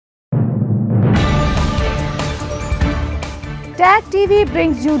Tag TV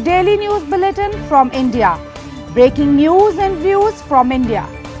brings you daily news bulletin from India. Breaking news and views from India.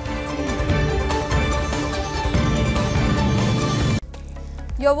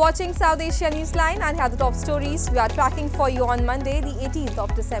 You're watching South Asia Newsline and here are the top stories we are tracking for you on Monday, the 18th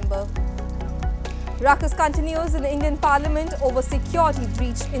of December. Ruckus continues in the Indian Parliament over security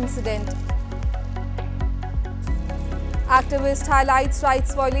breach incident. Activist highlights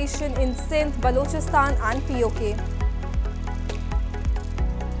rights violation in Sindh, Balochistan and POK.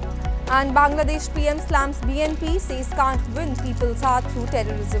 And Bangladesh PM slams BNP, says can't win people's heart through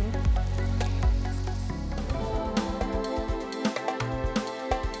terrorism.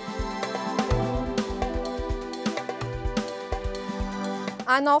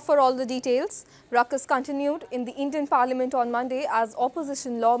 And now for all the details. Ruckus continued in the Indian Parliament on Monday as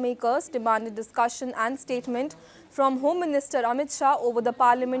opposition lawmakers demanded discussion and statement from Home Minister Amit Shah over the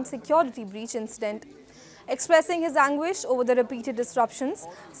Parliament security breach incident. Expressing his anguish over the repeated disruptions,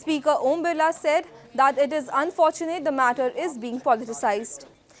 Speaker Om Birla said that it is unfortunate the matter is being politicized.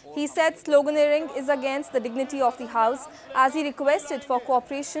 He said sloganeering is against the dignity of the House as he requested for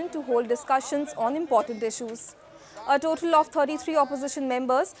cooperation to hold discussions on important issues. A total of 33 opposition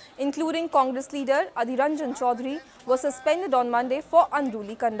members, including Congress leader Adhir Ranjan Chaudhary, were suspended on Monday for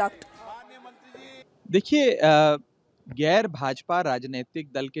unruly conduct. देखिए, गैर भाजपा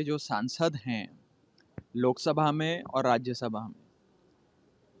राजनीतिक दल के जो सांसद हैं लोकसभा में और राज्यसभा में,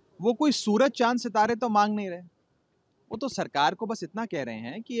 वो कोई सूरज चांद सितारे तो मांग नहीं रहे। वो तो सरकार को बस इतना कह रहे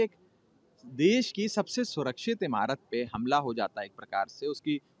हैं कि एक देश की सबसे सुरक्षित इमारत पे हमला हो जाता है, एक प्रकार से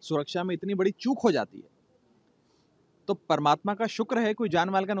उसकी सुरक्षा में इतनी बड़ी चूक हो जाती है तो परमात्मा का शुक्र है कोई जान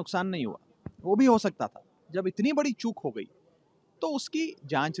माल का नुकसान नहीं हुआ। वो भी हो सकता था। जब इतनी बड़ी चूक हो गई तो उसकी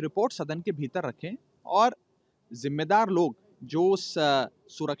जांच रिपोर्ट सदन के भीतर रखें और जिम्मेदार लोग जो उस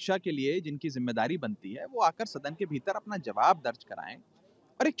सुरक्षा के लिए जिनकी जिम्मेदारी बनती है वो आकर सदन के भीतर अपना जवाब दर्ज कराएं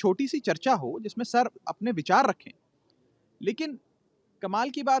और एक छोटी सी चर्चा हो जिसमें सर अपने विचार रखें। लेकिन कमाल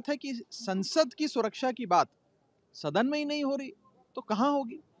की बात है कि संसद की सुरक्षा की बात सदन में ही नहीं हो रही तो कहां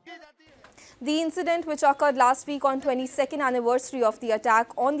होगी। The incident, which occurred last week on 22nd anniversary of the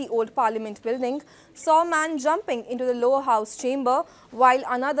attack on the old Parliament building, saw a man jumping into the lower house chamber while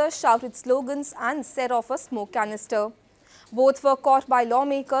another shouted slogans and set off a smoke canister. Both were caught by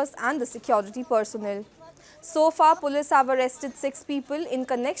lawmakers and the security personnel. So far, police have arrested 6 people in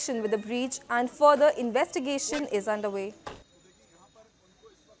connection with the breach and further investigation is underway.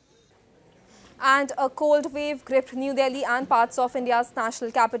 And a cold wave gripped New Delhi and parts of India's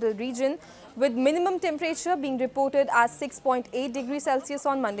national capital region, with minimum temperature being reported as 6.8 degrees Celsius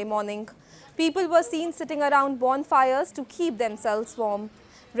on Monday morning. People were seen sitting around bonfires to keep themselves warm.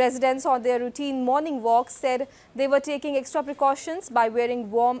 Residents on their routine morning walks said they were taking extra precautions by wearing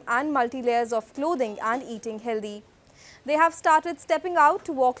warm and multi-layers of clothing and eating healthy. They have started stepping out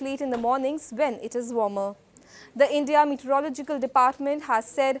to walk late in the mornings when it is warmer. The India Meteorological Department has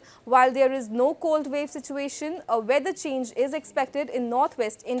said while there is no cold wave situation, a weather change is expected in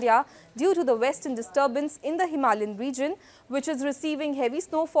northwest India due to the western disturbance in the Himalayan region, which is receiving heavy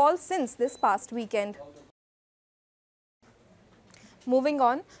snowfall since this past weekend. Moving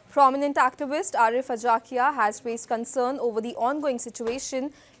on, prominent activist Arif Ajakia has raised concern over the ongoing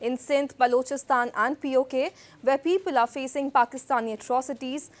situation in Sindh, Balochistan and POK, where people are facing Pakistani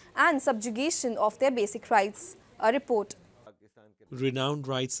atrocities and subjugation of their basic rights. A report. Renowned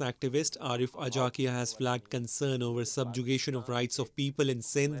rights activist Arif Ajakia has flagged concern over subjugation of rights of people in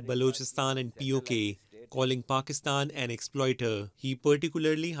Sindh, Balochistan and POK, calling Pakistan an exploiter. He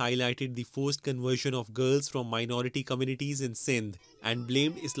particularly highlighted the forced conversion of girls from minority communities in Sindh and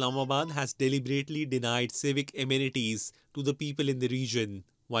blamed Islamabad has deliberately denied civic amenities to the people in the region,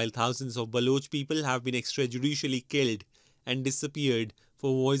 while thousands of Baloch people have been extrajudicially killed and disappeared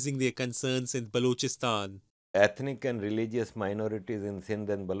for voicing their concerns in Balochistan. Ethnic and religious minorities in Sindh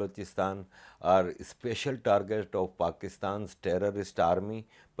and Balochistan are special target of Pakistan's terrorist army,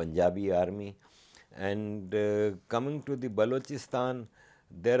 Punjabi army. And coming to the Balochistan,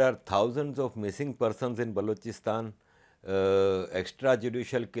 there are thousands of missing persons in Balochistan,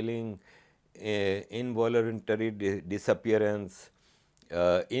 extrajudicial killing, involuntary disappearance,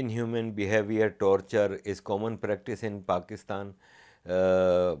 inhuman behavior, torture is common practice in Pakistan.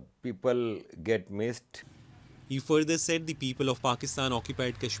 People get missed. He further said the people of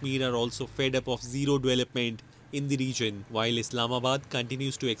Pakistan-occupied Kashmir are also fed up of zero development in the region, while Islamabad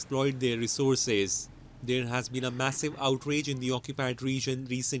continues to exploit their resources. There has been a massive outrage in the occupied region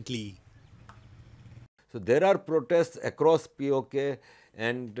recently. So there are protests across POK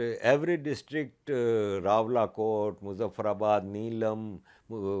and every district, Rawalakot, Muzaffarabad, Neelam,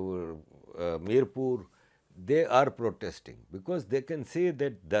 Mirpur, they are protesting because they can see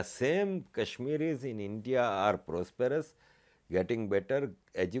that the same Kashmiris in India are prosperous, getting better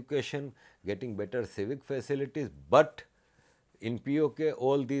education, getting better civic facilities, but in POK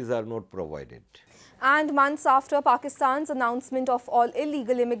all these are not provided. And months after Pakistan's announcement of all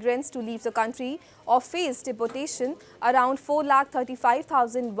illegal immigrants to leave the country or face deportation, around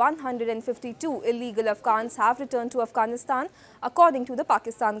 4,35,152 illegal Afghans have returned to Afghanistan, according to the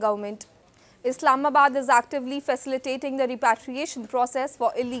Pakistan government. Islamabad is actively facilitating the repatriation process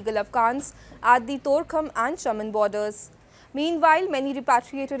for illegal Afghans at the Torkham and Chaman borders. Meanwhile, many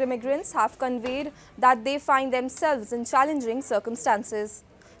repatriated immigrants have conveyed that they find themselves in challenging circumstances.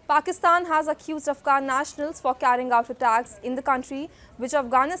 Pakistan has accused Afghan nationals for carrying out attacks in the country, which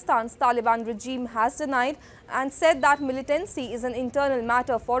Afghanistan's Taliban regime has denied and said that militancy is an internal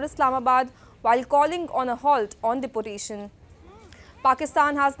matter for Islamabad, while calling on a halt on deportation.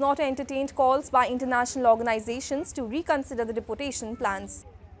 Pakistan has not entertained calls by international organizations to reconsider the deportation plans.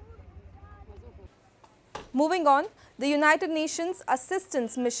 Moving on, the United Nations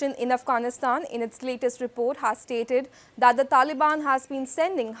Assistance Mission in Afghanistan in its latest report has stated that the Taliban has been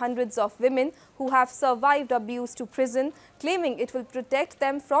sending hundreds of women who have survived abuse to prison, claiming it will protect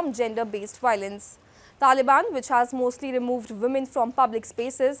them from gender-based violence. Taliban, which has mostly removed women from public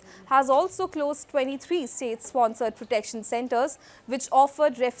spaces, has also closed 23 state-sponsored protection centers, which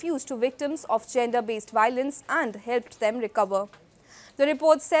offered refuge to victims of gender-based violence and helped them recover. The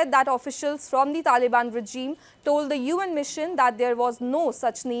report said that officials from the Taliban regime told the UN mission that there was no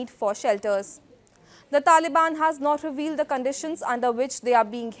such need for shelters. The Taliban has not revealed the conditions under which they are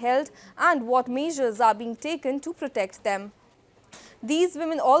being held and what measures are being taken to protect them. These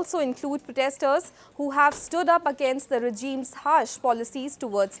women also include protesters who have stood up against the regime's harsh policies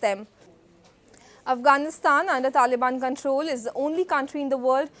towards them. Afghanistan, under Taliban control, is the only country in the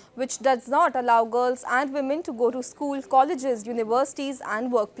world which does not allow girls and women to go to school, colleges, universities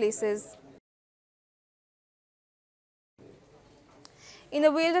and workplaces. In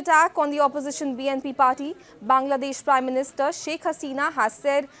a veiled attack on the opposition BNP party, Bangladesh Prime Minister Sheikh Hasina has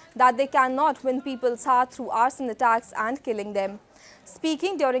said that they cannot win people's heart through arson attacks and killing them.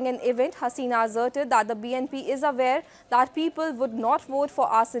 Speaking during an event, Hasina asserted that the BNP is aware that people would not vote for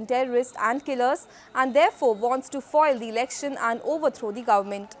arson terrorists and killers and therefore wants to foil the election and overthrow the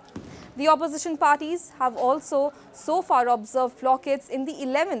government. The opposition parties have also so far observed blockades in the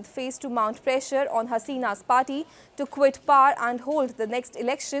 11th phase to mount pressure on Hasina's party to quit power and hold the next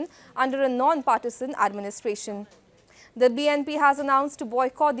election under a non-partisan administration. The BNP has announced to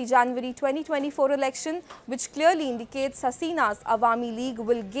boycott the January 2024 election, which clearly indicates Hasina's Awami League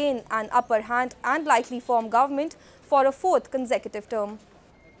will gain an upper hand and likely form government for a fourth consecutive term.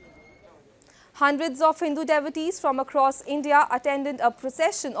 Hundreds of Hindu devotees from across India attended a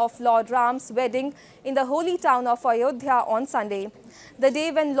procession of Lord Ram's wedding in the holy town of Ayodhya on Sunday. The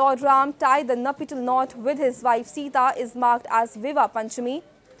day when Lord Ram tied the nuptial knot with his wife Sita is marked as Viva Panchami.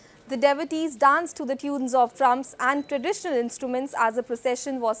 The devotees danced to the tunes of drums and traditional instruments as the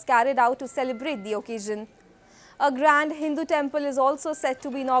procession was carried out to celebrate the occasion. A grand Hindu temple is also set to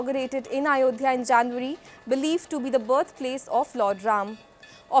be inaugurated in Ayodhya in January, believed to be the birthplace of Lord Ram.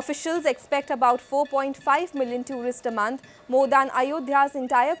 Officials expect about 4.5 million tourists a month, more than Ayodhya's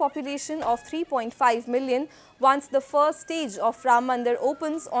entire population of 3.5 million, once the first stage of Ram Mandir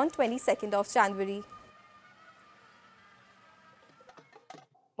opens on 22nd of January.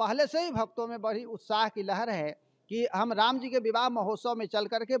 पहले से ही भक्तों में बड़ी उत्साह की लहर है कि हम राम जी के विवाह महोत्सव में चल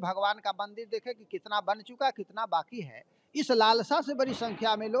करके भगवान का मंदिर देखें कि कितना बन चुका, कितना बाकी है। इस लालसा से बड़ी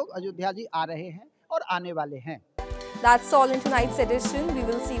संख्या में लोग अयोध्या जी आ रहे हैं और आने वाले हैं। That's all in tonight's edition. We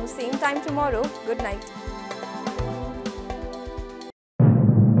will see you same time tomorrow. Good night.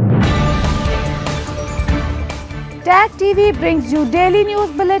 Tag TV brings you daily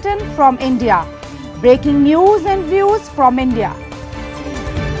news bulletin from India. Breaking news and views from India.